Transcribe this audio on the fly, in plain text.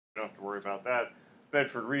don't have to worry about that.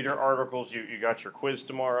 Bedford Reader articles, you got your quiz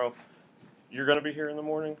tomorrow. You're going to be here in the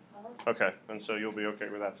morning? Okay, and so you'll be okay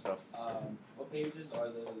with that stuff. What pages are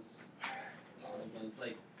those? Again, it's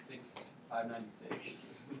like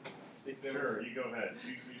 596. Sure, you go ahead.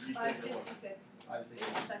 You 566. 566. Is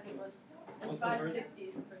the second one. What's the first? 560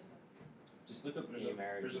 is the first one. Just look up There's the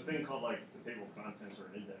American. there's a thing called like the table of contents or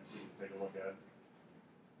an index you can take a look at.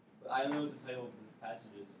 But I don't know what the title of the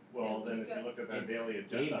passage is. Well, then if you look at that It's daily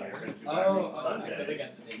agenda I sent you Oh, back on I Sunday, could look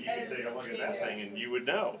at the you date. can take a look at that thing and you would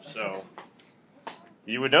know. So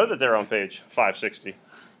you would know that they're on page 560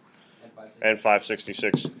 and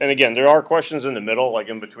 566. And again, there are questions in the middle, like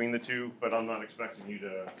in between the two, but I'm not expecting you to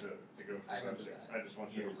go through I remember those. that. I just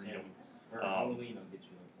want you to read them. For Halloween, I'll get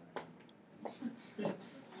you a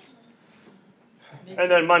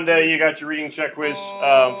And then Monday, you got your reading check quiz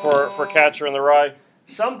for Catcher in the Rye.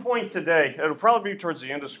 Some point today, it'll probably be towards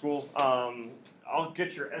the end of school. I'll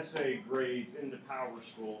get your essay grades into Power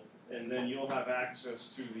School, and then you'll have access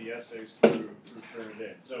to the essays through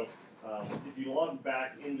Turnitin. So if you log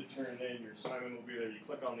back into Turnitin, your assignment will be there. You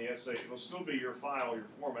click on the essay, it'll still be your file, your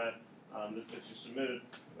format that you submitted.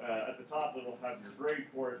 At the top, it'll have your grade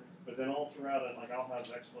for it, but then all throughout it, like I'll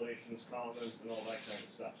have explanations, comments, and all that kind of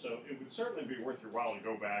stuff. So it would certainly be worth your while to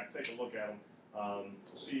go back, take a look at them,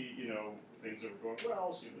 see things that were going well,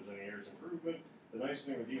 see if there's any areas of improvement. The nice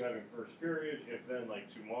thing with you having first period, if then like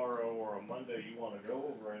tomorrow or a Monday you want to go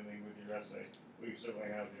over anything with your essay, we certainly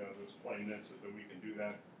have those 20 minutes that we can do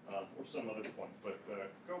that, or some other point. But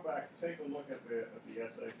go back, take a look at the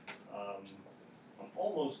essay. I'm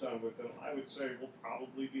almost done with them. I would say we'll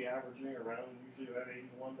probably be averaging around usually that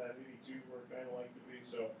 81, that 82 where it kind of like to be.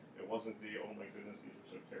 So it wasn't the, oh my goodness, these are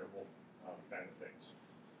so terrible kind of things.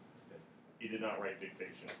 He did not write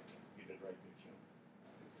dictation. He did write diction.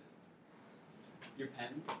 Your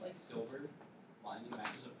pen, like silver lining,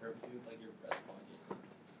 matches up perfectly with like your breast pocket.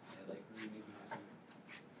 It like really made me happy.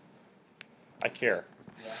 I care.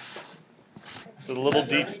 Yeah. It's the little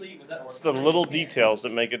It's the little details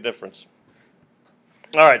that make a difference.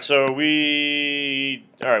 All right, so we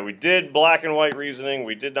did black and white reasoning.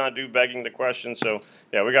 We did not do begging the question. So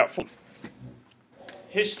yeah, we got 4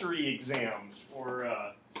 history exams for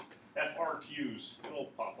FRQs.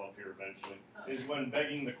 It'll pop up here eventually. Is when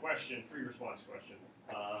begging the question, free response question,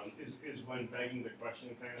 is when begging the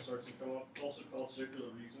question kind of starts to come up. It's also called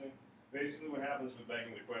circular reasoning. Basically, what happens with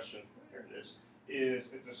begging the question, here it is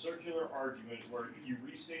it's a circular argument where you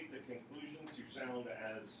restate the conclusion to sound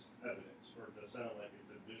as evidence, or to sound like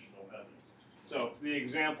it's additional evidence. So the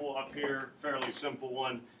example up here, fairly simple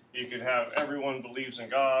one. You could have everyone believes in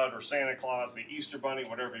God, or Santa Claus, the Easter Bunny,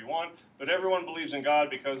 whatever you want, but everyone believes in God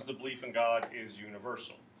because the belief in God is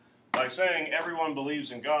universal. By saying everyone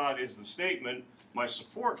believes in God is the statement, my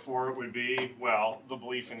support for it would be, well, the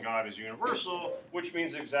belief in God is universal, which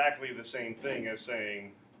means exactly the same thing as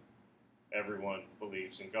saying everyone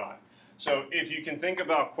believes in God. So if you can think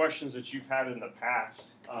about questions that you've had in the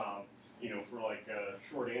past, for like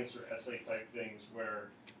short answer essay type things where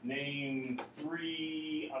name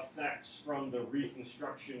 3 effects from the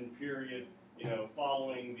Reconstruction period,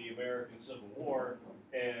 following the American Civil War,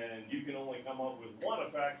 and you can only come up with 1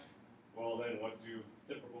 effect, well then what do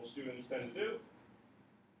typical students tend to do?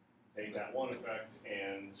 Take that 1 effect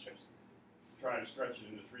and try to stretch it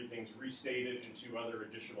into 3 things, restate it in 2 other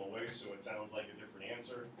additional ways so it sounds like a different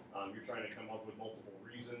answer. You're trying to come up with multiple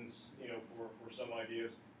reasons, for some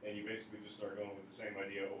ideas, and you basically just start going with the same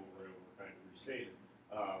idea over and over, kind of restate it.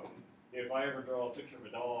 If I ever draw a picture of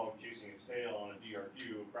a dog chasing its tail on a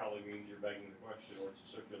DRQ, it probably means you're begging the question, or it's a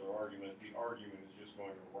circular argument. The argument is just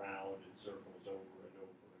going around in circles over and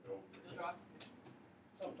over and over again. You'll draw some.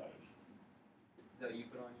 Sometimes. Is that what you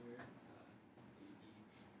put on your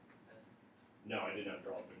test? No, I did not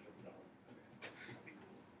draw a picture of a dog.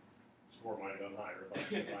 Score might have done higher if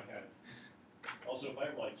I had. Also, if I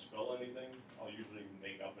ever spell anything, I'll usually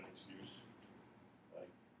make up an excuse.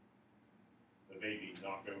 Like the baby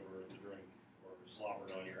knocked over the drink or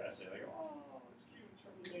slobbered on your essay. Like, oh, it's cute, it's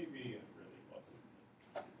from the baby, and it really wasn't.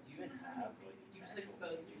 Do you even have You just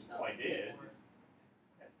exposed yourself. Well, I did.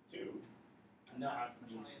 I had 2. No, I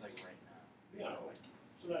mean just like right now. No.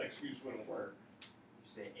 So that excuse wouldn't work. You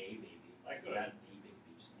say a baby. I could. Not the baby,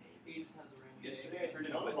 just a baby. He just has a ring. Yesterday I turned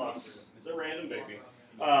in a On the witness. box. It's a random baby.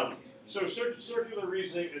 So circular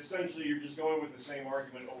reasoning, essentially you're just going with the same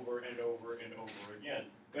argument over and over and over again.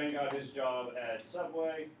 Ben got his job at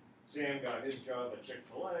Subway, Sam got his job at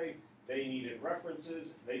Chick-fil-A, they needed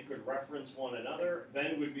references, they could reference one another.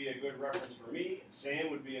 Ben would be a good reference for me, Sam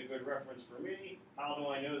would be a good reference for me. How do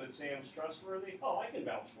I know that Sam's trustworthy? Oh, I can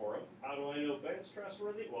vouch for him. How do I know Ben's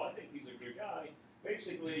trustworthy? Well, I think he's a good guy.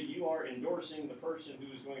 basically you are endorsing the person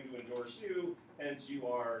who is going to endorse you, hence you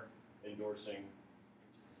are endorsing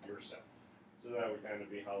yourself. So that would kind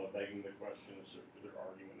of be how a begging the question, a circular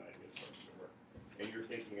argument idea starts to work. And you're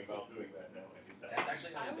thinking about doing that now. I think That's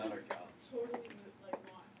actually how we got our job. Totally like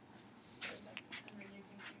lost for a second, and then you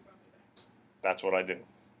think you brought me back. That's what I do.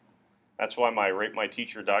 That's why my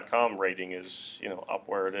ratemyteacher.com rating is, up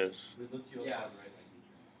where it is. We looked you up Yeah. on right, my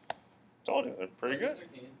teacher. Told you, they're pretty good.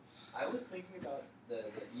 Mr. Kane, I was thinking about the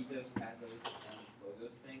ethos, pathos, and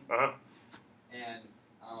logos thing, Uh-huh. and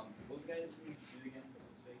what was the guy that you did again? What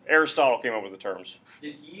was his face? Aristotle came up with the terms.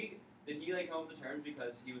 Did he like come up with the terms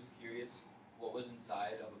because he was curious what was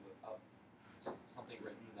inside of something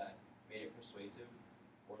written that made it persuasive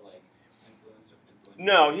or like influential?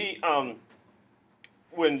 No,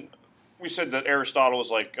 when we said that Aristotle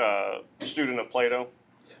was like a student of Plato,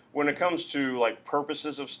 Yeah. when it comes to like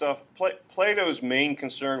purposes of stuff, Plato's main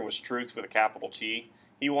concern was truth with a capital T.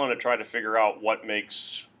 He wanted to try to figure out what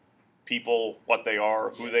makes people what they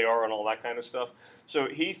are, who they are, and all that kind of stuff. So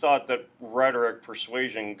he thought that rhetoric,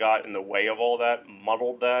 persuasion got in the way of all that,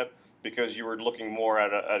 muddled that, because you were looking more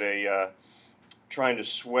at a trying to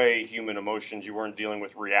sway human emotions. You weren't dealing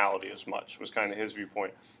with reality as much, was kind of his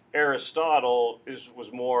viewpoint. Aristotle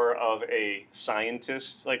was more of a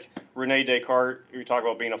scientist. Like Rene Descartes, you talk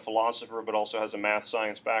about being a philosopher, but also has a math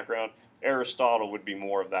science background. Aristotle would be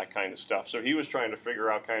more of that kind of stuff. So he was trying to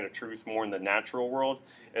figure out kind of truth more in the natural world.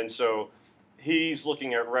 And so he's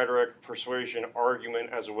looking at rhetoric, persuasion, argument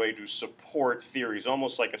as a way to support theories,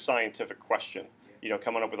 almost like a scientific question,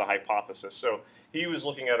 coming up with a hypothesis. So he was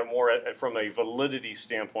looking at it more from a validity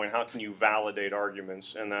standpoint. How can you validate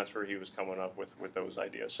arguments? And that's where he was coming up with those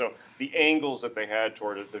ideas. So the angles that they had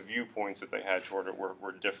toward it, the viewpoints that they had toward it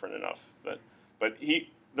were different enough. But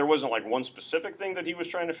there wasn't like one specific thing that he was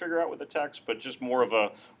trying to figure out with the text, but just more of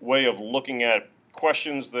a way of looking at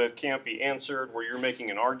questions that can't be answered, where you're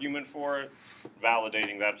making an argument for it,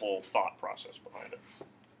 validating that whole thought process behind it.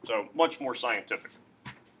 So much more scientific.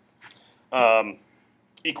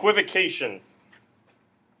 Equivocation.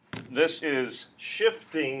 This is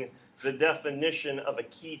shifting the definition of a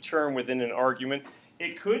key term within an argument.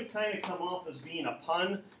 It could kind of come off as being a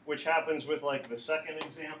pun, which happens with like the second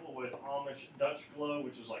example with Amish Dutch glow,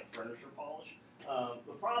 which is like furniture polish.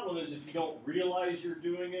 The problem is if you don't realize you're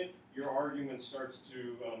doing it, your argument starts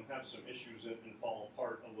to have some issues and fall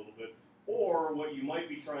apart a little bit. Or what you might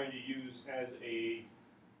be trying to use as a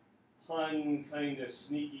pun, kind of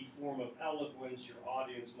sneaky form of eloquence, your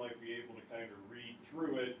audience might be able to kind of read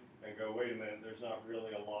through it and go, wait a minute, there's not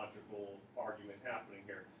really a logical argument happening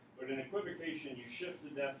here. But in equivocation, you shift the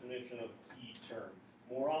definition of a key term.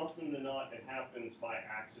 More often than not, it happens by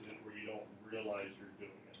accident where you don't realize you're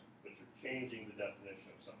doing it, but you're changing the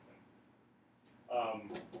definition of something.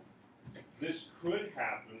 This could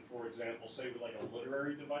happen, for example, say with like a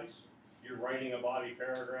literary device. You're writing a body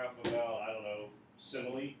paragraph about, I don't know,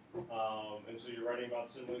 simile, and so you're writing about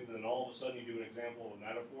similes, and then all of a sudden you do an example of a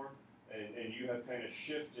metaphor, and you have kind of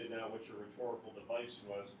shifted now what your rhetorical device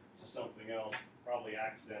was to something else, probably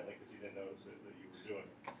accidentally because you didn't notice that you were doing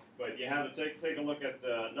it. But you have to take a look at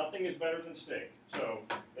nothing is better than steak. So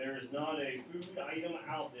there is not a food item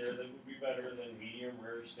out there that would be better than medium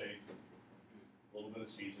rare steak, a little bit of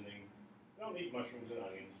seasoning. Don't need mushrooms and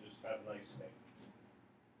onions, just have a nice steak.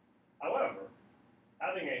 However,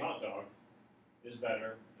 having a hot dog is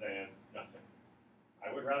better than nothing.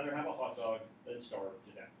 I would rather have a hot dog than starve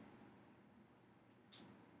to death.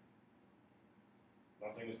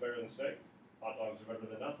 Nothing is better than steak. Hot dogs are better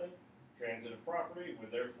than nothing. Transitive property would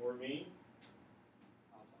therefore mean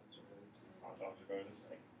hot dogs are better than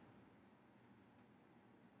steak.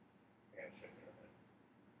 And chicken are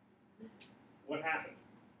better. What happened?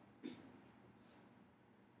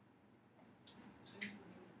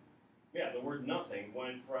 Yeah, the word nothing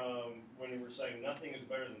went from, when we were saying nothing is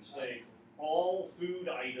better than steak, all food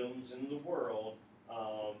items in the world,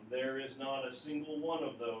 there is not a single one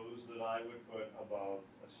of those that I would put above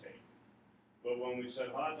a steak. But when we said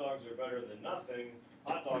hot dogs are better than nothing,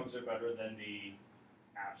 hot dogs are better than the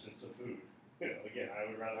absence of food. Again, I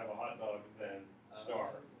would rather have a hot dog than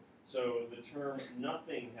starve. So the term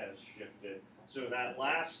nothing has shifted. So that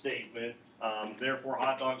last statement, therefore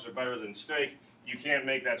hot dogs are better than steak, you can't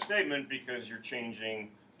make that statement because you're changing,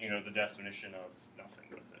 the definition of nothing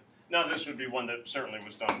with it. Now this would be one that certainly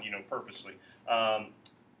was done, purposely.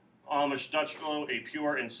 Amish Dutch glow, a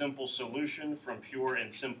pure and simple solution from pure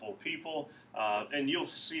and simple people. And you'll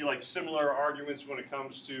see like similar arguments when it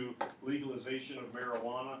comes to legalization of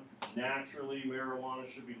marijuana. Naturally, marijuana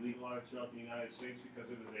should be legalized throughout the United States because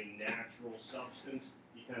it is a natural substance.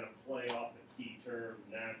 You kind of play off the key term,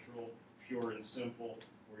 natural, pure and simple,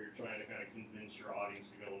 where you're trying to kind of convince your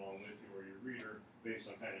audience to go along with you or your reader based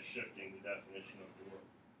on kind of shifting the definition of the word.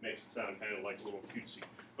 Makes it sound kind of like a little cutesy.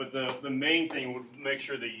 But the main thing would make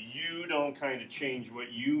sure that you don't kind of change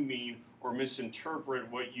what you mean or misinterpret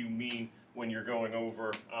what you mean when you're going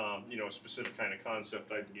over, a specific kind of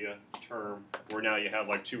concept, idea, term, where now you have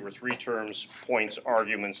like 2 or 3 terms, points,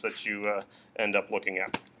 arguments that you end up looking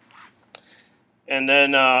at. And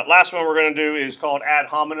then last one we're going to do is called ad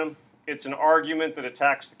hominem. It's an argument that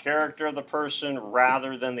attacks the character of the person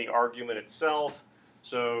rather than the argument itself.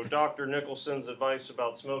 So Dr. Nicholson's advice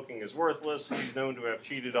about smoking is worthless. He's known to have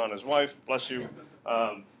cheated on his wife. Bless you.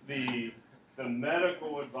 The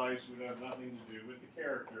medical advice would have nothing to do with the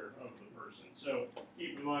character of the person. So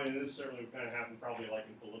keep in mind, and this certainly would kind of happen probably like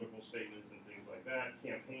in political statements and things like that.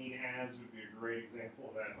 Campaign ads would be a great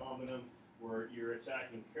example of ad hominem, where you're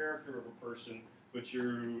attacking the character of a person, but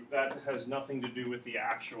that has nothing to do with the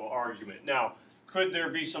actual argument. Now, could there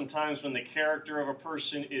be some times when the character of a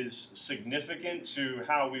person is significant to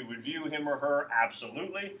how we would view him or her?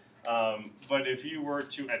 Absolutely. But if you were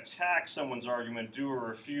to attack someone's argument, do a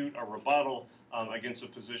refute, a rebuttal against a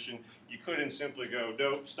position, you couldn't simply go,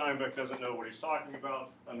 nope, Steinbeck doesn't know what he's talking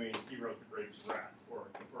about. I mean, he wrote The Grapes of Wrath or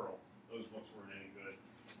The Pearl. Those books weren't any good.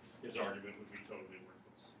 His argument would be totally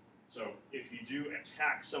worthless. So if you do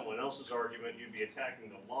attack someone else's argument, you'd be attacking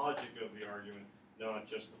the logic of the argument, not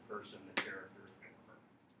just the person, the character.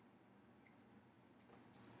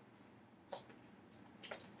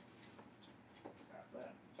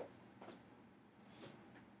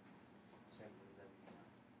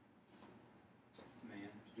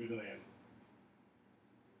 To the man.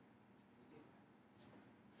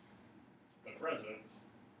 The president.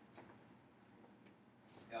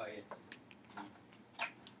 Oh, yes.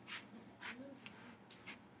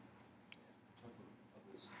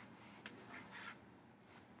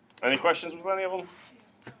 Any questions with any of them?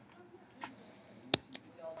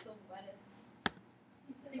 We also wettest.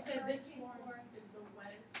 He said this Florence is the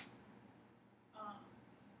wettest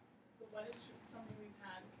something we've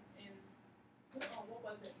had in, what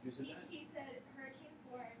was it? Who said that? He said Hurricane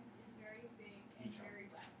Florence is very big and very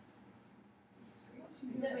wet.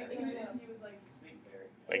 He was like,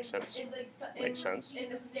 Makes sense. Makes sense. In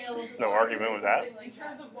the scale of No argument with that. in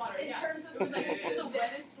terms of water, In yeah. terms It was like, this is the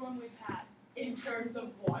wettest storm we've had in terms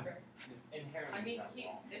of water. Inherently. I mean, not he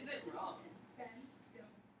wrong. isn't wrong.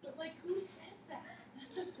 But like, who says that?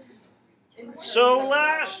 So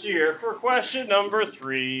last year, for question number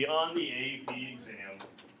 3 on the AP exam,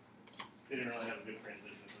 they didn't really have a good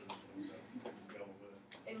transition for this one, so we'll go with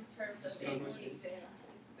it. In terms of AP exam.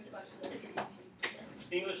 This is the question of the AP exam.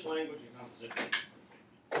 English language and composition.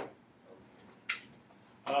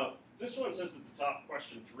 This one says at the top,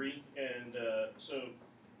 question 3, and so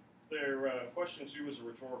their question 2 is a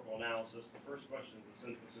rhetorical analysis. The first question is a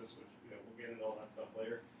synthesis, which we'll get into all that stuff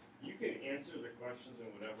later. You can answer the questions in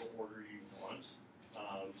whatever order you want.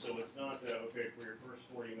 So it's not that, okay, for your first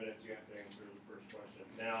 40 minutes you have to answer the first question.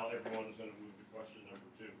 Now everyone is going to move to question number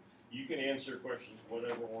 2. You can answer questions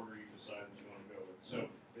whatever order you decide that you want to go with. So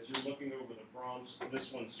as you're looking over the prompts,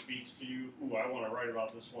 this one speaks to you. Ooh, I want to write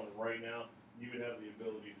about this one right now. You would have the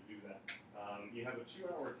ability to do that. You have a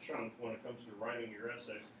 2-hour chunk when it comes to writing your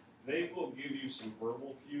essays. They will give you some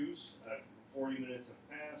verbal cues. 40 minutes have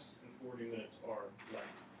passed and 40 minutes are left.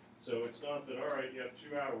 So it's not that, all right, you have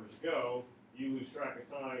 2 hours, go, you lose track of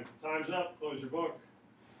time, time's up, close your book.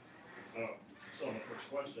 Oh, still on the first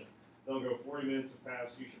question. They'll go 40 minutes have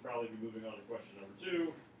passed, you should probably be moving on to question number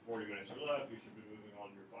 2. 40 minutes are left, you should be moving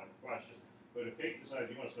on to your final question. But if Kate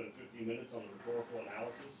decides you want to spend 15 minutes on the rhetorical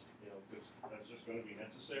analysis, because that's just going to be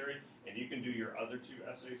necessary, and you can do your other 2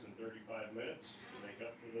 essays in 35 minutes to make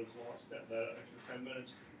up for those lost, that extra 10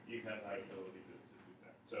 minutes, you have that ability to do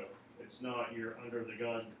that. So it's not you're under the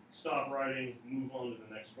gun, stop writing, move on to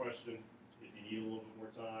the next question. If you need a little bit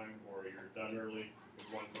more time, or you're done early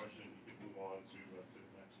with one question, you can move on to the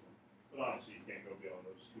next one. But obviously you can't go beyond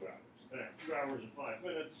those 2 hours. Then 2 hours and 5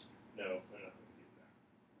 minutes, no, they're not going to do that.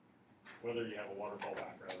 Whether you have a waterfall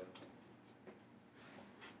background or not.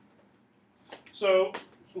 So,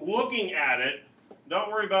 looking at it, don't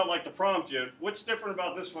worry about like the prompt yet. What's different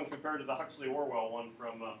about this one compared to the Huxley Orwell one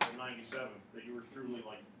from '97 that you were truly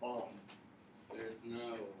like bombed? There's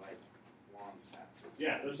no like long passage.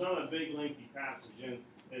 Yeah, there's not a big lengthy passage,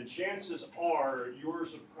 and chances are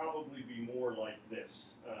yours would probably be more like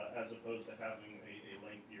this as opposed to having a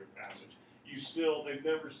lengthier passage. They've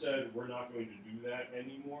never said we're not going to do that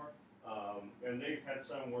anymore, and they've had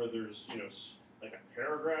some where there's like a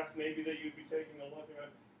paragraph maybe that you'd be taking a look at.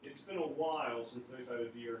 It's been a while since they've had a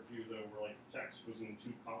DRQ though where like text was in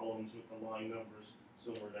 2 columns with the line numbers.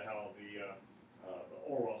 similar to how the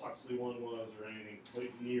Orwell Huxley one was, or anything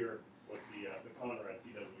quite near what the Conrad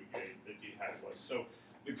TWK that you had was. So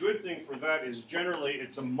the good thing for that is generally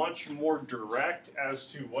it's a much more direct as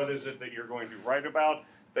to what is it that you're going to write about.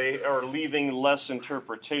 They are leaving less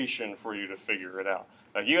interpretation for you to figure it out.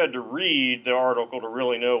 Now, you had to read the article to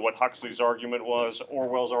really know what Huxley's argument was,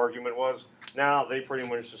 Orwell's argument was. Now they pretty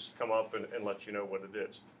much just come up and let you know what it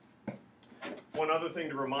is. One other thing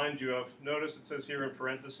to remind you of, notice it says here in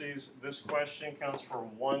parentheses, this question counts for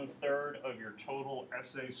 1/3 of your total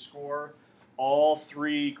essay score. All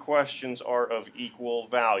 3 questions are of equal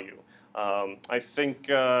value. I think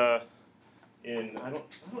I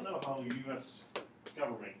don't know how the U.S.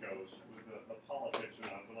 government goes with the politics or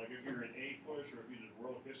not, but like if you're an A-push or if you did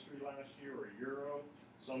world history last year or Euro,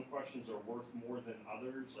 some questions are worth more than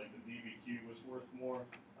others, like the DBQ was worth more.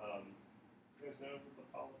 You guys know the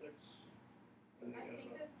politics? I think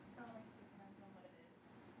that some depends on what it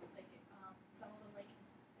is. Like, some of them, like,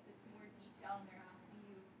 if it's more detailed and they're asking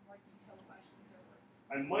you more detailed questions or.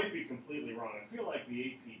 I might be completely wrong. I feel like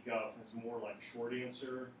the AP Gov has more like short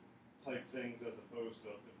answer type things as opposed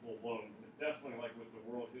to the full blown. But definitely like with the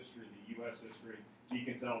world history, the U.S. history, you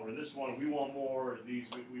can tell where this one we want more, these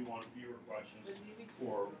we want fewer questions.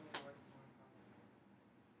 For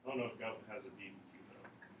I don't know if Gov has a DBQ though.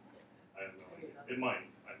 I have no idea. It might.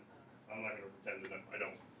 I'm not going to pretend that I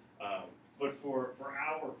don't. But for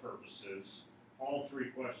our purposes, all 3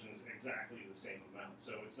 questions exactly the same amount.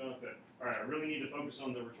 So it's not that, all right, I really need to focus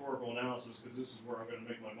on the rhetorical analysis because this is where I'm going to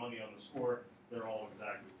make my money on the score. They're all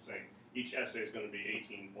exactly the same. Each essay is going to be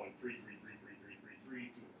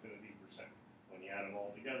 18.333333 to infinity %. When you add them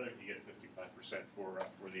all together, you get 55% for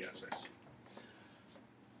the essays.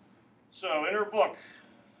 So in her book,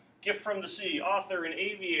 Gift from the Sea, author and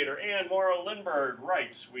aviator Anne Morrow Lindbergh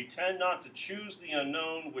writes, "We tend not to choose the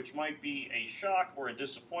unknown, which might be a shock or a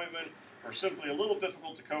disappointment or simply a little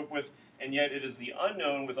difficult to cope with, and yet it is the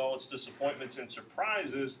unknown with all its disappointments and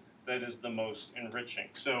surprises that is the most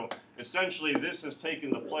enriching." So essentially this has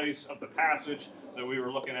taken the place of the passage that we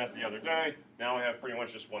were looking at the other day. Now we have pretty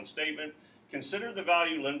much just one statement. Consider the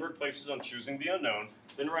value Lindbergh places on choosing the unknown,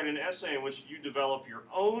 then write an essay in which you develop your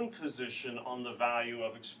own position on the value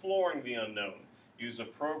of exploring the unknown. Use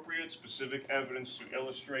appropriate, specific evidence to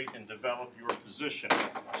illustrate and develop your position.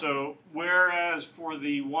 So, whereas for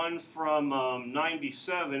the one from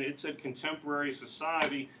 97, it said contemporary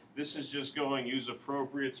society, this is just going use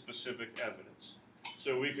appropriate, specific evidence.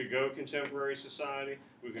 So we could go contemporary society,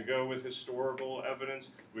 we could go with historical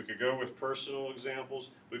evidence, we could go with personal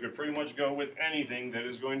examples, we could pretty much go with anything that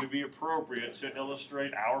is going to be appropriate to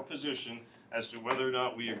illustrate our position as to whether or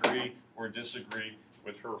not we agree or disagree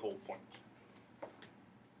with her whole point.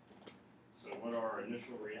 So what are our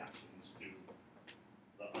initial reactions to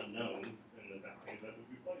the unknown and the value that would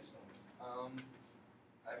be placed on it?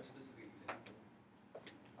 I have a specific example.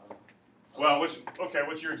 Well,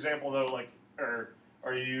 what's your example though? Like,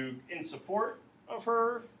 are you in support of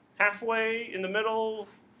her? Halfway? In the middle?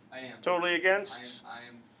 I am. Totally against? I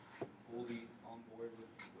am fully on board with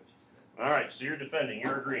what she said. All right, so you're defending.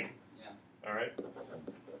 You're agreeing. Yeah. All right.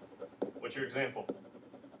 What's your example?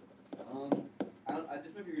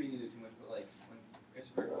 This might be reading into it too much, but like when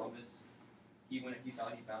Christopher Columbus, he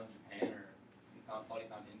thought he found Japan or thought he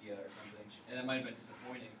found India or something, and that might have been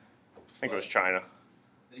disappointing. I think it was China.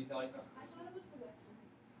 That he thought he found. I thought it was the West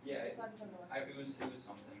Indies. Yeah, I thought it was on the West it was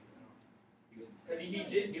something. He was Because he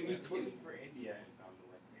did. He was looking for India and found the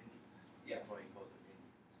West Indies. Yeah. That's why he called it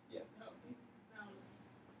Indians. Yeah. No, we found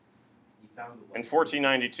He found the In West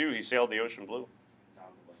 1492, he sailed the ocean blue. Indies.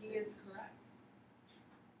 Found the West He is Indies. correct.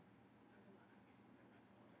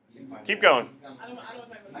 He didn't find Keep the- going. I don't know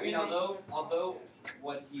if I mean, although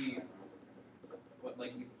what he was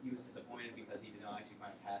disappointed because he did not actually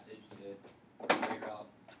find a passage to figure out,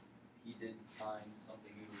 he did find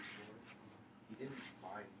something new to explore. He didn't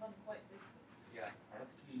find. Not quite this. Yeah, I don't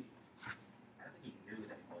think he knew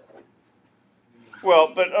that he was. Well,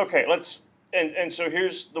 but okay, let's and so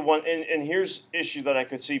here's the one and here's issue that I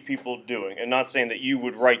could see people doing, and not saying that you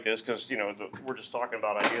would write this because we're just talking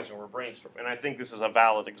about ideas and we're brainstorming, and I think this is a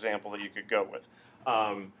valid example that you could go with.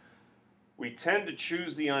 We tend to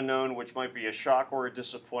choose the unknown, which might be a shock or a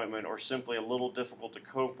disappointment or simply a little difficult to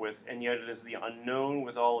cope with, and yet it is the unknown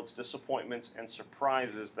with all its disappointments and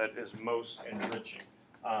surprises that is most enriching.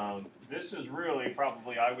 This is really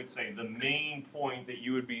probably, I would say, the main point that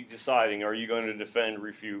you would be deciding, are you going to defend,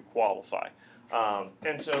 refute, qualify?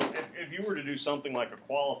 And so if you were to do something like a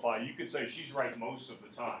qualify, you could say she's right most of the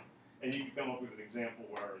time. And you could come up with an example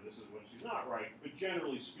where this is when she's not right, but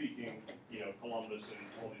generally speaking, Columbus and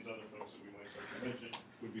all these other folks that we might start to mention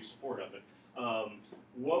would be supportive of it.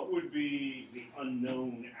 What would be the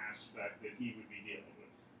unknown aspect that he would be dealing with?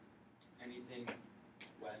 Anything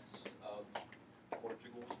west of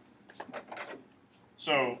Portugal?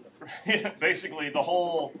 So basically, the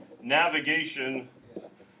whole navigation.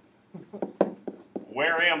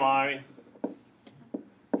 Where am I?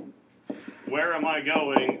 Where am I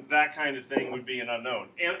going? That kind of thing would be an unknown.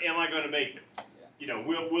 Am I going to make it? You know,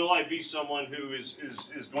 will I be someone who is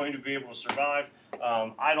going to be able to survive?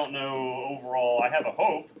 I don't know overall. I have a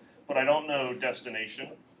hope, but I don't know destination.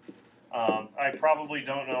 I probably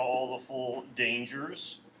don't know all the full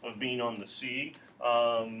dangers of being on the sea.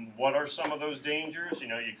 What are some of those dangers? You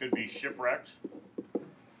know, you could be shipwrecked.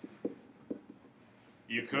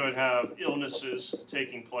 You could have illnesses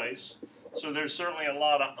taking place. So there's certainly a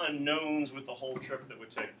lot of unknowns with the whole trip that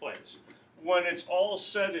would take place. When it's all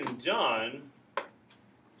said and done,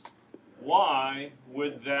 why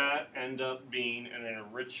would that end up being an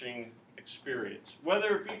enriching experience?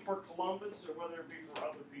 Whether it be for Columbus or whether it be for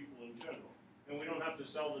other people in general. And we don't have to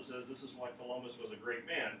sell this as this is why Columbus was a great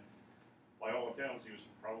man. By all accounts, he was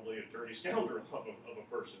probably a dirty scoundrel of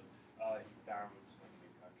a person. He found a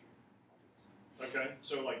new country. Okay,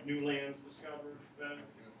 so like new lands discovered then? I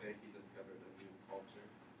was gonna say he discovered a new culture.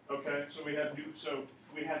 Okay, so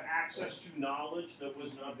we have access to knowledge that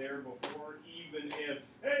was not there before, even if,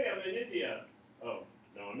 hey, I'm in India. Oh,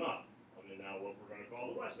 no, I'm not. I'm in now what we're going to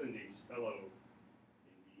call the West Indies. Hello,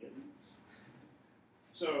 Indians.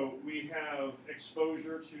 So we have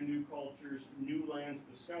exposure to new cultures, new lands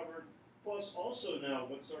discovered, plus also now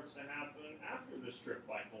what starts to happen after this trip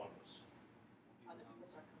by Columbus.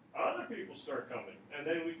 Other people start coming, and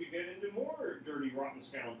then we could get into more dirty, rotten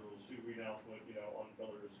scoundrels who we now put, on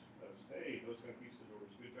pillars as, hey, those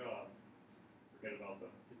conquistadors, good job. Forget about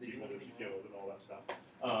the people that you killed and all that stuff.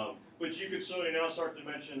 But you could slowly now start to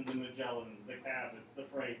mention the Magellans, the Cabots, the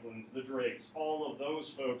Franklins, the Drakes, all of those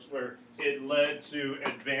folks where it led to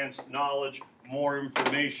advanced knowledge, more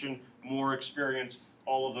information, more experience,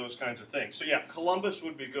 all of those kinds of things. So yeah, Columbus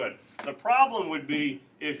would be good. The problem would be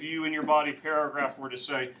if you in your body paragraph were to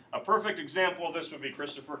say, a perfect example of this would be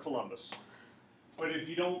Christopher Columbus. But if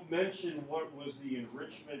you don't mention what was the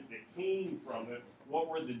enrichment that came from it, what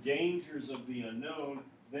were the dangers of the unknown,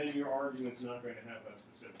 then your argument's not going to have that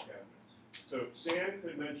specific evidence. So Sam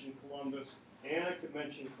could mention Columbus, Anna could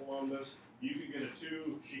mention Columbus, you could get a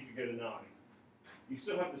 2, she could get a 9. You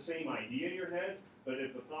still have the same idea in your head, but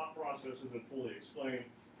if the thought process isn't fully explained,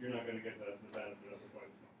 you're not going to get the benefit of it quite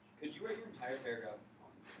as much. Could you write your entire paragraph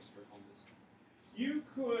on Christopher Columbus? You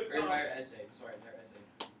could. Or entire essay. Sorry, entire essay.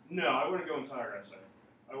 No, I wouldn't go entire essay.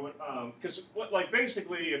 I would, because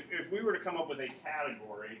basically, if we were to come up with a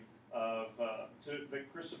category of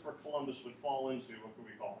that Christopher Columbus would fall into, what could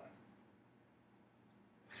we call that?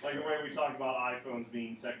 Like the way we talk about iPhones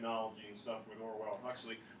being technology and stuff with Orwell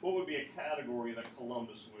Huxley, what would be a category that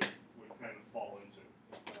Columbus would kind of fall into?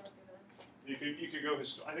 You could go.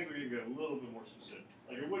 I think we could get a little bit more specific.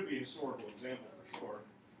 Like it would be a historical example for sure.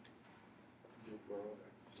 New world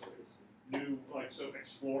exploration. So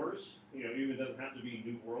explorers. Even doesn't have to be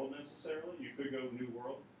New World necessarily. You could go New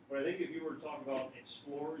World. But I think if you were to talk about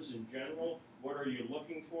explorers in general, what are you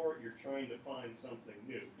looking for? You're trying to find something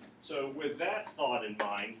new. So with that thought in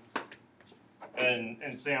mind,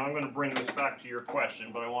 and Sam, I'm going to bring this back to your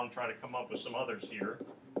question, but I want to try to come up with some others here.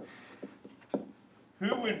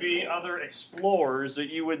 Who would be other explorers that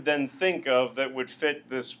you would then think of that would fit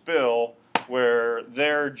this bill where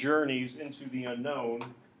their journeys into the unknown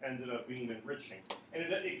ended up being enriching? And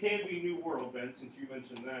it can be New World, Ben, since you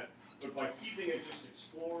mentioned that. But by keeping it just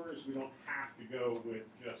explorers, we don't have to go with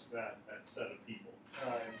just that set of people.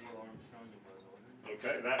 Neil Armstrong and Buzz Aldrin.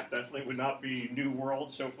 Okay, that definitely would not be New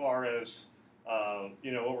World so far as,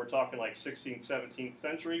 what we're talking like 16th, 17th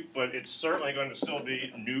century, but it's certainly going to still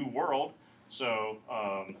be New World. So,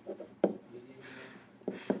 There's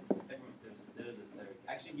a third.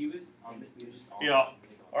 Actually, he was just on. Yeah.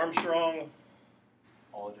 Armstrong,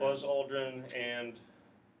 Aldrin. Buzz Aldrin, and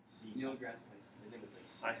Neil deGrasse Tyson. His name was like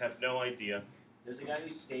C. I have no idea. There's a guy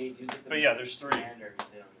who stayed. He was like the But yeah, there's 3. commander who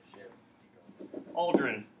stayed on the ship.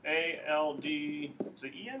 Aldrin, A-L-D, is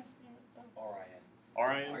it Ian? R.I.N.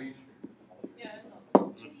 R-I-N? Are you sure? Aldrin. Yeah, that's all.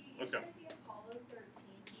 Was it- He okay. said the Apollo 13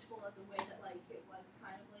 people as a way that it was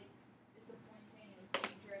kind of disappointing, it was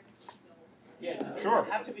dangerous, and it was still. Yeah, does this Sure.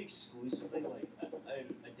 have to be exclusively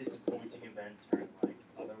a disappointing event turned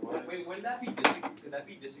otherwise? Wait, wouldn't that be could that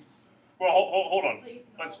be Well, hold on. It's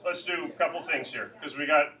not Let's do a couple things here because we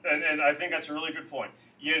got, and I think that's a really good point.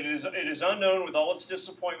 Yet it is unknown with all its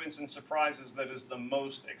disappointments and surprises that is the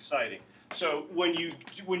most exciting. So when you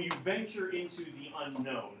venture into the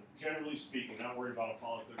unknown, generally speaking, not worried about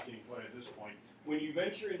Apollo 13 quite at this point, when you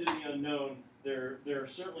venture into the unknown, there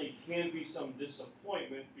certainly can be some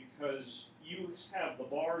disappointment because you have the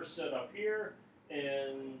bars set up here,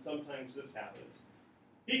 and sometimes this happens.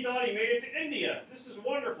 He thought he made it to India. This is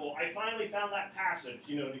wonderful. I finally found that passage,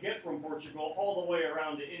 to get from Portugal all the way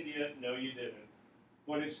around to India. No, you didn't.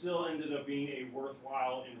 But it still ended up being a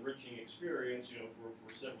worthwhile, enriching experience,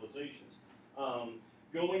 for civilizations.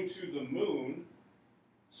 Going to the moon,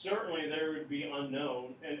 certainly there would be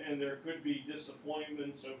unknown, and there could be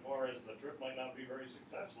disappointment so far as the trip might not be very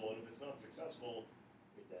successful. And if it's not successful,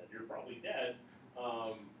 you're probably dead.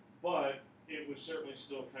 But it was certainly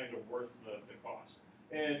still kind of worth the cost.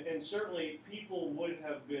 And certainly people would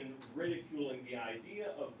have been ridiculing the idea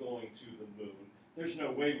of going to the moon. There's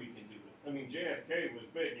no way we can do it. I mean, JFK was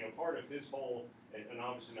big, part of his whole, and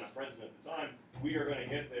obviously not president at the time, we are going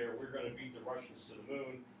to get there, we're going to beat the Russians to the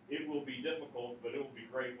moon. It will be difficult, but it will be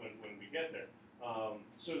great when we get there.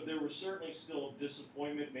 So there was certainly still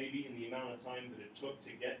disappointment maybe in the amount of time that it took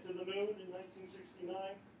to get to the moon in 1969,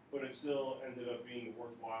 but it still ended up being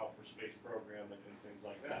worthwhile for space program and things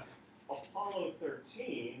like that. Apollo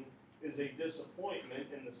 13 is a disappointment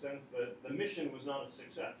in the sense that the mission was not a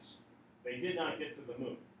success. They did not get to the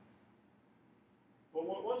moon. But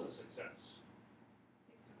what was a success?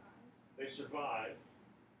 They survived.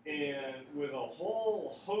 And with a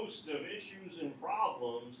whole host of issues and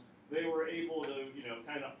problems, they were able to,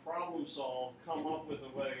 kind of problem solve, come up with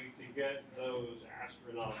a way to get those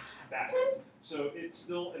astronauts back. So it's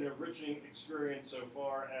still an enriching experience so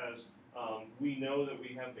far as we know that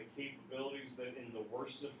we have the capabilities that in the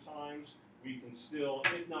worst of times, we can still,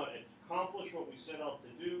 if not accomplish what we set out to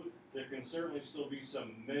do, there can certainly still be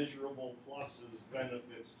some measurable pluses,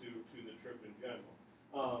 benefits to the trip in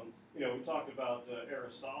general. We talked about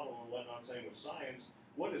Aristotle and whatnot saying with science.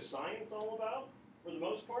 What is science all about, for the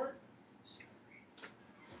most part?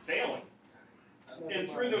 Failing. And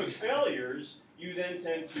through those failures, you then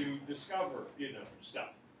tend to discover, stuff.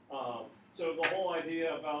 So the whole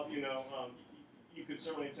idea about, you could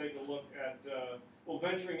certainly take a look at,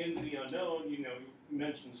 venturing into the unknown, you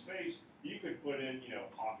mentioned space, you could put in,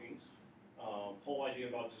 Hawking's, whole idea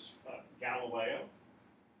about just Galileo.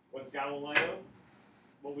 What's Galileo?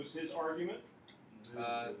 What was his argument?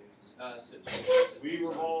 We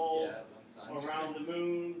revolve around the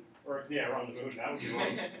moon, around the moon, that would be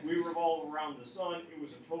wrong. We revolve around the sun. It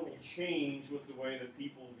was a total change with the way that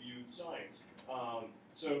people viewed science.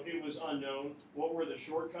 So it was unknown. What were the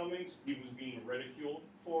shortcomings? He was being ridiculed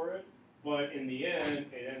for it. But in the end,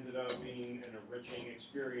 it ended up being an enriching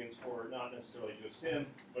experience for not necessarily just him,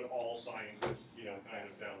 but all scientists, kind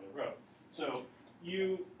of down the road. So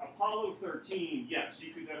Apollo 13, yes,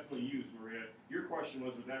 you could definitely use, Maria. Your question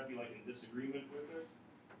was, would that be like in disagreement with it?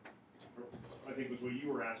 I think was what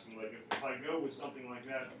you were asking. Like, if I go with something like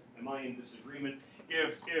that, am I in disagreement?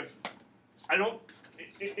 If I don't,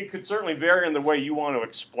 it could certainly vary in the way you want to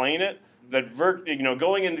explain it. That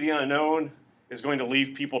going into the unknown is going to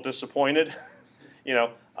leave people disappointed.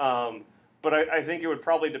 But I think it would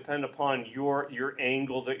probably depend upon your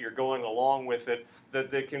angle that you're going along with it, that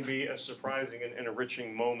there can be a surprising and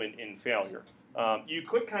enriching moment in failure. You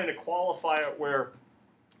could kind of qualify it where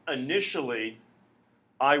initially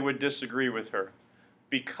I would disagree with her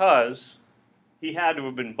because he had to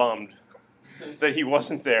have been bummed that he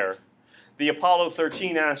wasn't there. The Apollo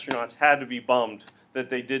 13 astronauts had to be bummed that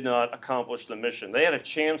they did not accomplish the mission. They had a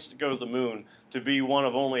chance to go to the moon, to be one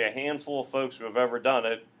of only a handful of folks who have ever done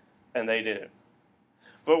it, and they didn't.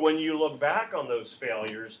 But when you look back on those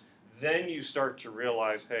failures, then you start to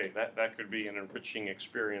realize, hey, that could be an enriching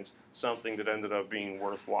experience, something that ended up being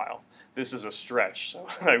worthwhile. This is a stretch, so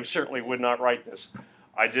I certainly would not write this.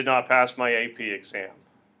 I did not pass my AP exam.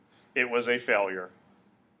 It was a failure.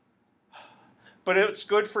 But it's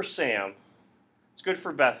good for Sam. It's good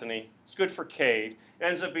for Bethany. It's good for Cade. It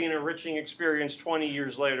ends up being an enriching experience 20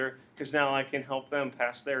 years later because now I can help them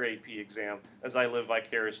pass their AP exam as I live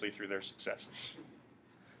vicariously through their successes.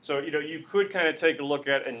 So, you could kind of take a look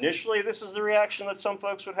at initially this is the reaction that some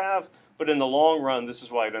folks would have, but in the long run, this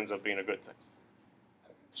is why it ends up being a good thing.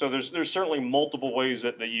 So there's certainly multiple ways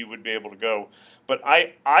that you would be able to go. But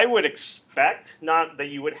I would expect, not that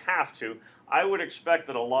you would have to, I would expect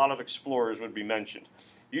that a lot of explorers would be mentioned.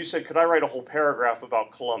 You said, could I write a whole paragraph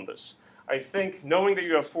about Columbus? I think, knowing that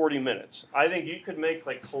you have 40 minutes, I think you could make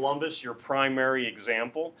like Columbus your primary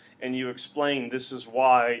example, and you explain this is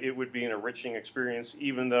why it would be an enriching experience,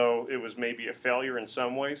 even though it was maybe a failure in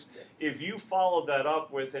some ways. If you followed that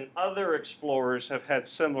up with, and other explorers have had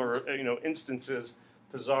similar, instances,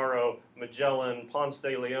 Pizarro, Magellan, Ponce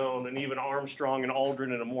de Leon, and even Armstrong and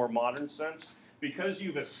Aldrin in a more modern sense, because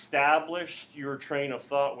you've established your train of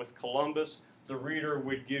thought with Columbus, the reader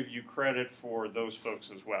would give you credit for those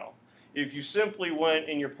folks as well. If you simply went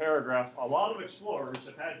in your paragraph, a lot of explorers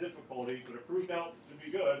have had difficulty, but it proved out to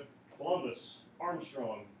be good. Columbus,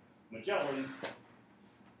 Armstrong, Magellan,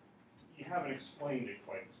 you haven't explained it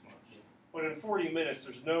quite as much. But in 40 minutes,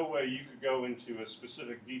 there's no way you could go into a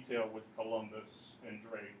specific detail with Columbus and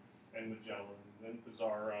Drake and Magellan and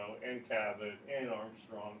Pizarro and Cabot and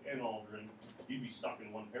Armstrong and Aldrin. You'd be stuck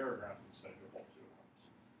in one paragraph and spend your whole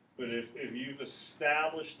 2 hours. But if you've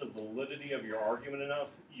established the validity of your argument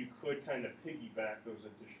enough, you could kind of piggyback those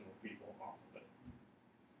additional people off of it.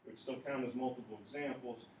 It would still count as multiple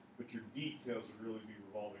examples, but your details would really be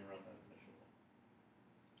revolving around that initial one.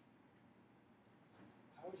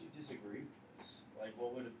 How would you disagree with this? Like,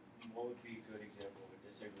 what would be a good example of a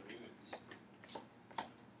disagreement?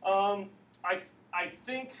 I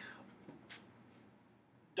think,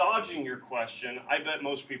 dodging your question, I bet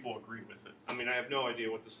most people agree with it. I mean, I have no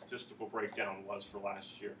idea what the statistical breakdown was for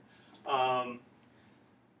last year. Do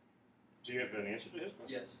you have an answer to his question?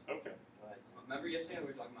 Yes. Okay. Go ahead. Remember yesterday we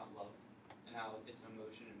were talking about love and how it's an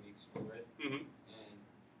emotion and we explore it. Mm-hmm.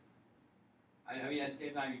 And I mean, at the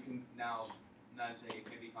same time, you can now not say it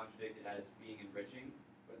can be contradicted as being enriching,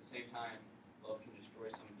 but at the same time, love can destroy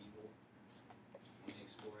some people when they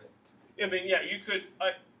explore it. I mean, yeah, you could.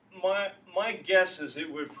 My guess is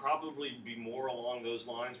it would probably be more along those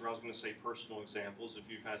lines, where I was going to say personal examples. If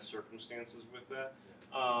you've had circumstances with that,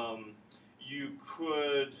 you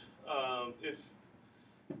could,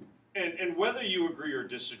 and whether you agree or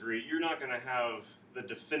disagree, you're not going to have the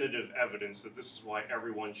definitive evidence that this is why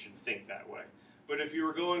everyone should think that way. But if you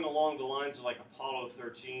were going along the lines of like Apollo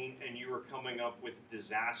 13 and you were coming up with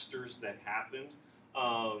disasters that happened,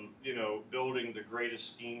 you know, building the greatest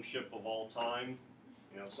steamship of all time,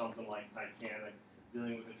 you know, something like Titanic,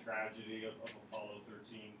 dealing with the tragedy of Apollo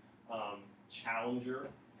 13, Challenger,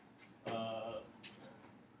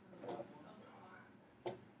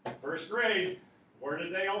 first grade, where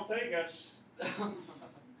did they all take us?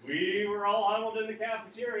 We were all huddled in the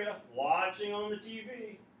cafeteria, watching on the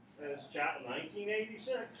TV. It's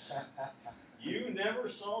 1986. You never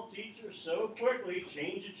saw teachers so quickly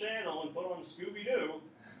change a channel and put on Scooby-Doo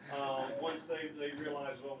once they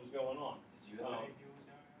realized what was going on. Did you have any idea what was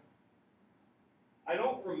going on? I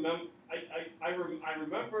don't remember. I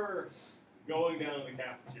remember going down to the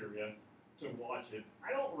cafeteria to watch it.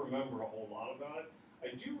 I don't remember a whole lot about it.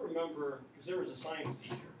 I do remember, because there was a science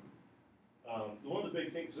teacher. One of the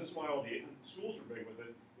big things, this is why all the schools were big with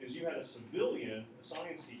it, is you had a civilian, a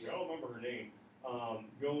science teacher, I don't remember her name,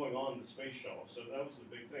 going on the space shuttle. So that was the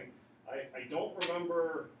big thing. I don't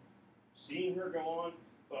remember seeing her go on,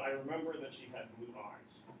 but I remember that she had blue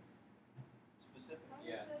eyes. Specific. That was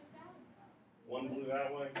Yeah. so sad though. One blew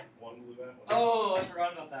that way, one blew that way. Oh, I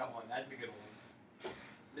forgot about that one. That's a good one.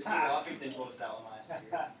 Mr. Washington told us that one last year.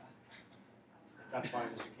 It's not fun,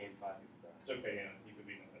 Mr. Kane 5 people though. It's okay, Anna, you could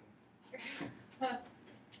be on it.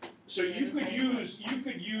 So you could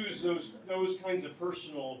use those kinds of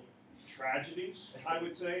personal tragedies, I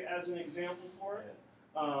would say, as an example for it.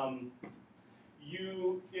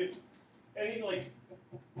 If any, like,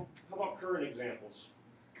 how about current examples?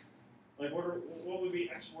 Like, what would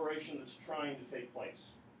be exploration that's trying to take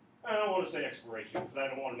place? I don't want to say exploration because I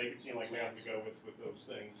don't want to make it seem like we have to go with those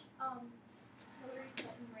things. Hillary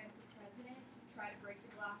Clinton ran for president to try to break the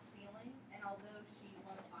glass ceiling, and although she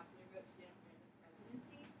won a popular vote, she didn't win the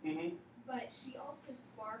presidency. Mm-hmm. But she also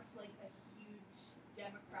sparked like a huge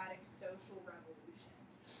democratic social revolution.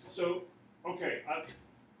 So, okay,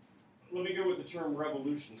 let me go with the term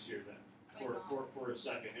revolutions here then, for a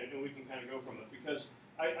second, and we can kind of go from it, because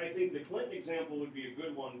I think the Clinton example would be a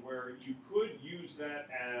good one where you could use that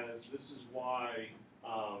as, this is why,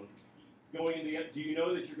 going in the end, do you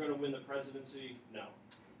know that you're going to win the presidency? No.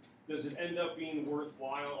 Does it end up being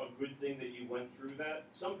worthwhile, a good thing that you went through that?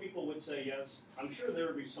 Some people would say yes. I'm sure there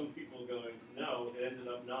would be some people going, no, it ended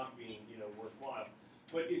up not being, worthwhile.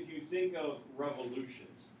 But if you think of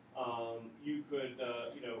revolutions, you could,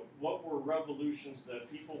 what were revolutions that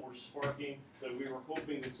people were sparking, that we were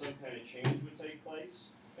hoping that some kind of change would take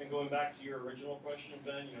place? And going back to your original question,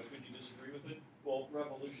 Ben, could you disagree with it? Well,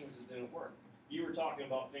 revolutions that didn't work. You were talking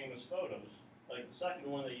about famous photos. Like the second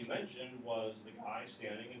one that you mentioned was the guy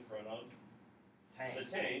standing in front of the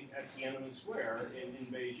tank at Tiananmen Square in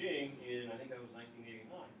Beijing in, I think that was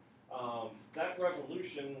 1989. That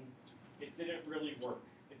revolution, it didn't really work.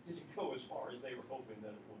 It didn't go as far as they were hoping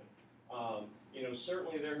that it would.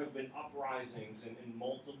 Certainly there have been uprisings in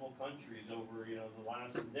multiple countries over, the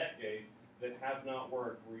last decade that have not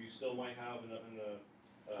worked, where you still might have a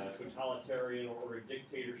totalitarian or a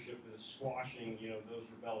dictatorship is squashing, those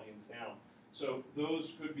rebellions down. So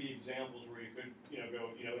those could be examples where you could,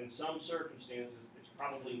 go, in some circumstances, it's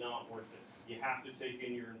probably not worth it. You have to take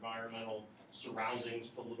in your environmental surroundings,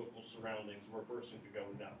 political surroundings, where a person could go,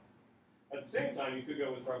 no. At the same time, you could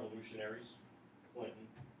go with revolutionaries, Clinton,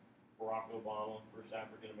 Barack Obama, first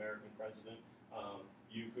African American president.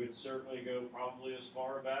 You could certainly go probably as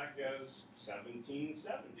far back as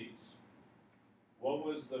 1770s. What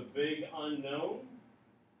was the big unknown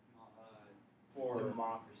for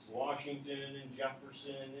Democracy. Washington and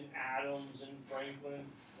Jefferson and Adams and Franklin?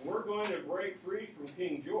 We're going to break free from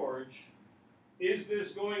King George. Is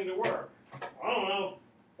this going to work? I don't know.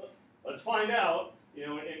 Let's find out.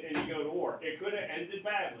 And you go to war. It could have ended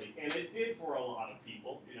badly, and it did for a lot of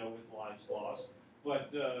people, with lives lost.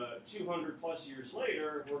 But 200 plus years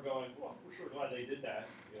later, we're going, well, we're sure glad they did that,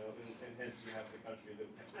 and hence you have the country that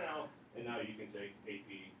we have now, and now you can take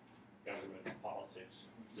AP government politics,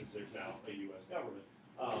 since there's now a U.S. government.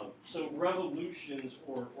 So revolutions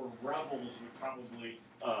or rebels would probably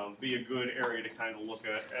be a good area to kind of look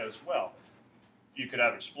at as well. You could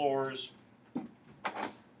have explorers.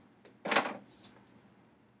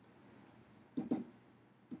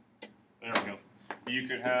 There we go. You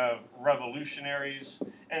could have revolutionaries,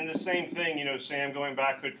 and the same thing, Sam, going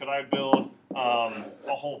back, could I build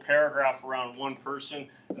a whole paragraph around one person?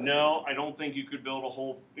 No, I don't think you could build a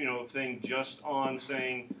whole, thing just on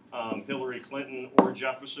saying Hillary Clinton or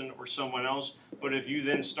Jefferson or someone else. But if you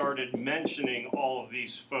then started mentioning all of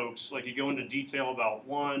these folks, like you go into detail about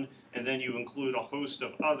one, and then you include a host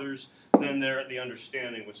of others, then the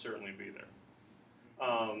understanding would certainly be there.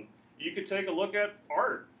 You could take a look at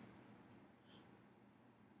art.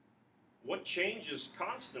 What changes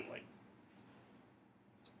constantly?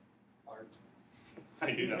 Art.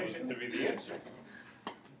 I knew that was going to be the answer.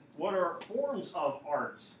 What are forms of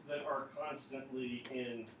art that are constantly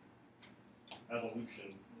in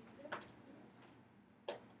evolution?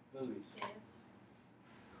 Movies.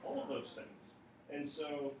 All of those things. And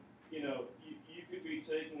so, you could be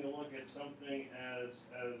taking a look at something as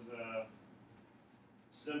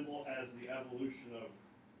simple as the evolution of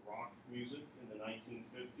rock music in the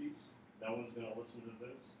 1950s. No one's going to listen to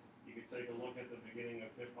this. You could take a look at the beginning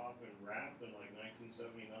of hip-hop and rap in like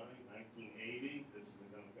 1979, 1980. This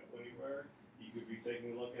isn't going to go anywhere. You could be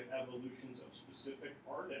taking a look at evolutions of specific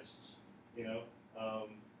artists.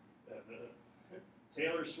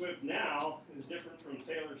 Taylor Swift now is different from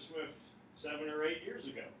Taylor Swift 7 or 8 years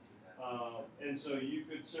ago. And so you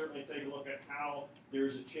could certainly take a look at how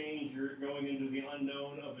there's a change. You're going into the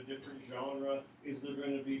unknown of a different genre. Is there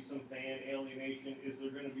going to be some fan alienation? Is there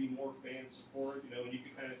going to be more fan support? And you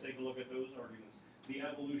can kind of take a look at those arguments. The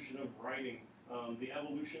evolution of writing, the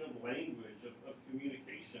evolution of language, of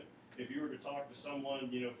communication. If you were to talk to someone,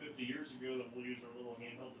 50 years ago that will use our little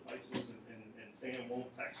handheld devices and Sam won't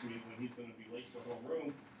text me when he's going to be late for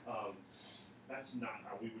homeroom, that's not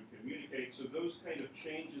how we would communicate. So those kind of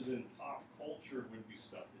changes in pop culture would be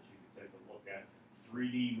stuff that you could take a look at.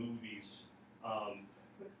 3D movies,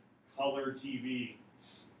 color TV.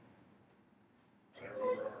 I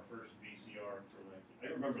remember our first VCR from 19.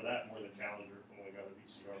 I remember that more than Challenger when we got a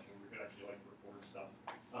VCR when we could actually record stuff.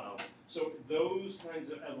 So those kinds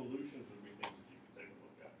of evolutions would be things that you could take a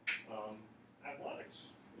look at. Athletics,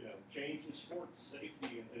 change in sports,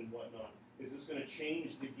 safety, and whatnot. Is this going to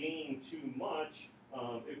change the game too much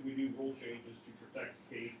if we do rule changes to protect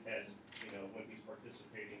Cade's head, when he's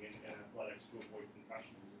participating in athletics to avoid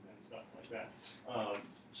concussions and stuff like that?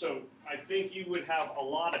 So I think you would have a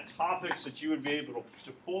lot of topics that you would be able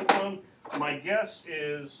to pull from. My guess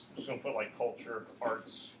is, I'm just going to put like culture,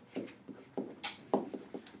 arts.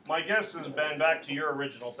 My guess is, Ben, back to your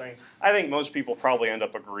original thing, I think most people probably end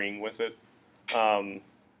up agreeing with it.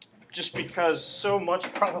 Just because so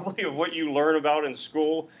much probably of what you learn about in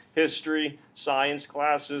school, history, science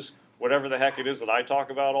classes, whatever the heck it is that I talk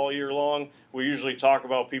about all year long, we usually talk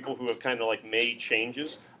about people who have kind of like made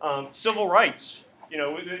changes. Civil rights, in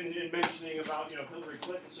mentioning about, Hillary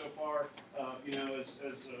Clinton so far, as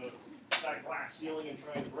that glass ceiling and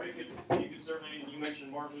trying to break it, you could certainly, you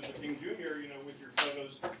mentioned Martin Luther King Jr., with your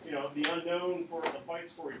photos, the unknown for the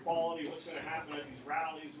fights for equality, what's going to happen at these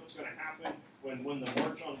rallies, what's going to happen when the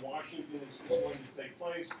March on Washington is going to take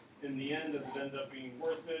place. In the end, does it end up being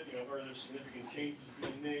worth it? Are there significant changes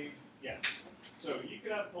being made? Yes. So you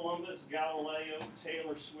could have Columbus, Galileo,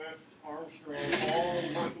 Taylor Swift, Armstrong, all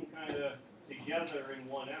working kind of together in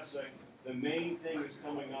one essay. The main thing is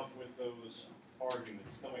coming up with those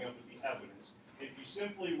arguments, coming up with the evidence. If you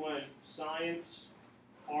simply went science,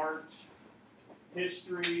 art,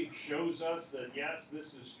 history shows us that yes,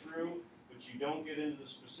 this is true, but but you don't get into the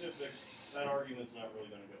specifics, that argument's not really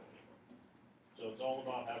gonna go anywhere. So it's all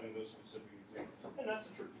about having those specific examples, and that's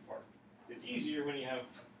the tricky part. It's easier when you have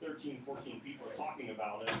 13, 14 people talking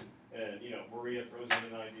about it, and Maria throws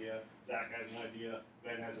in an idea, Zach has an idea,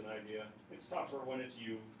 Ben has an idea. It's tougher when it's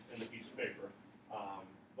you and the piece of paper.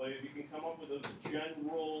 But if you can come up with those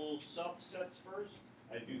general subsets first,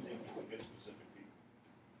 I do think you can get specific people.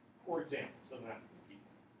 Or examples, doesn't have to be people.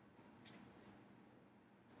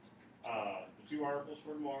 The 2 articles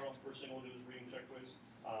for tomorrow, first thing we'll do is reading check quiz.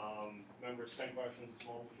 Remember, it's 10 questions, it's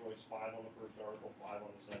multiple choice, 5 on the first article, 5 on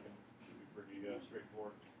the second. Should be pretty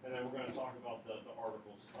straightforward. And then we're going to talk about the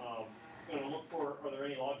articles. Going to look for, are there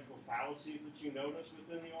any logical fallacies that you notice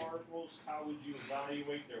within the articles? How would you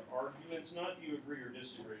evaluate their arguments? Not do you agree or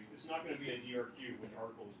disagree. It's not going to be a DRQ, which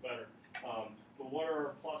article is better. But what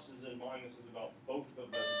are pluses and minuses about both of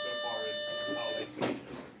them